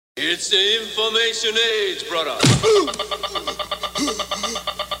It's the information age, brother.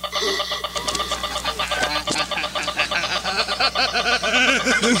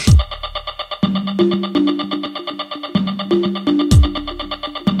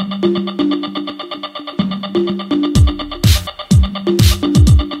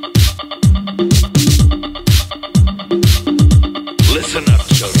 Listen up,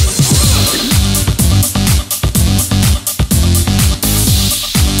 children.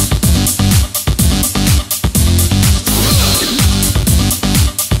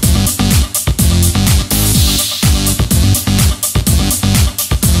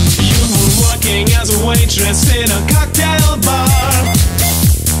 As a waitress in a cocktail bar,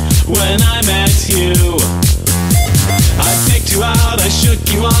 when I met you, I picked you out, I shook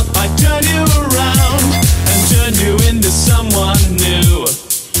you up, I turned you around and turned you into someone new.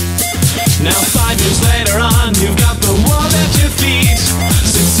 Now 5 years later on, you've got the world at your feet.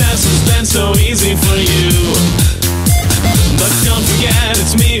 Success has been so easy for you, but don't forget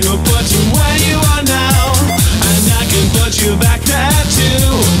it's me who put you where you are now, and I can put you back there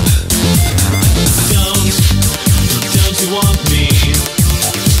too. Don't you want me?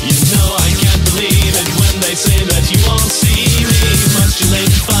 You know I can't believe it when they say that you won't see me. Much too late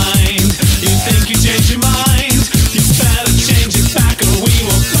to find. You think you changed your mind? You better change it back or we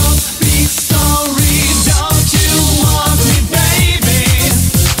will both be sorry. Don't you want me, baby?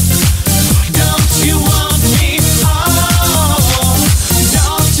 Don't you want me? Oh,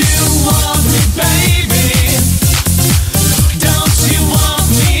 don't you want me, baby? Don't you want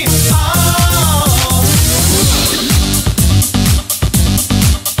me? Oh.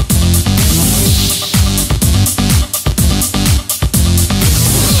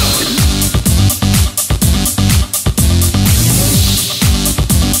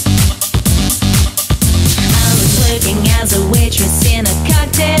 As a waitress in a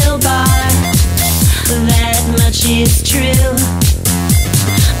cocktail bar, that much is true.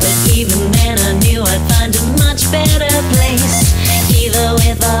 But even then I knew I'd find a much better place, either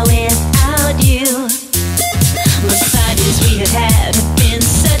with or without you. The 5 years we had been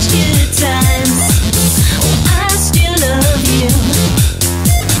such good times. I still love you,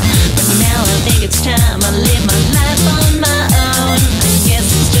 but now I think it's time I live my life on my own. I guess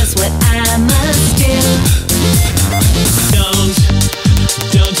it's just what I must do.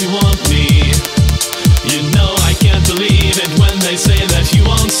 Don't you want me? You know I can't believe it when they say that you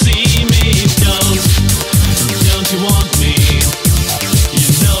won't see me. Don't you want me? You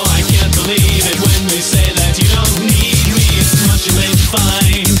know I can't believe it when they say that you don't need me. It's much too late to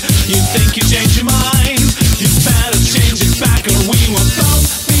find. You think you changed your mind? You better change it back or we will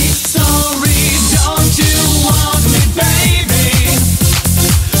both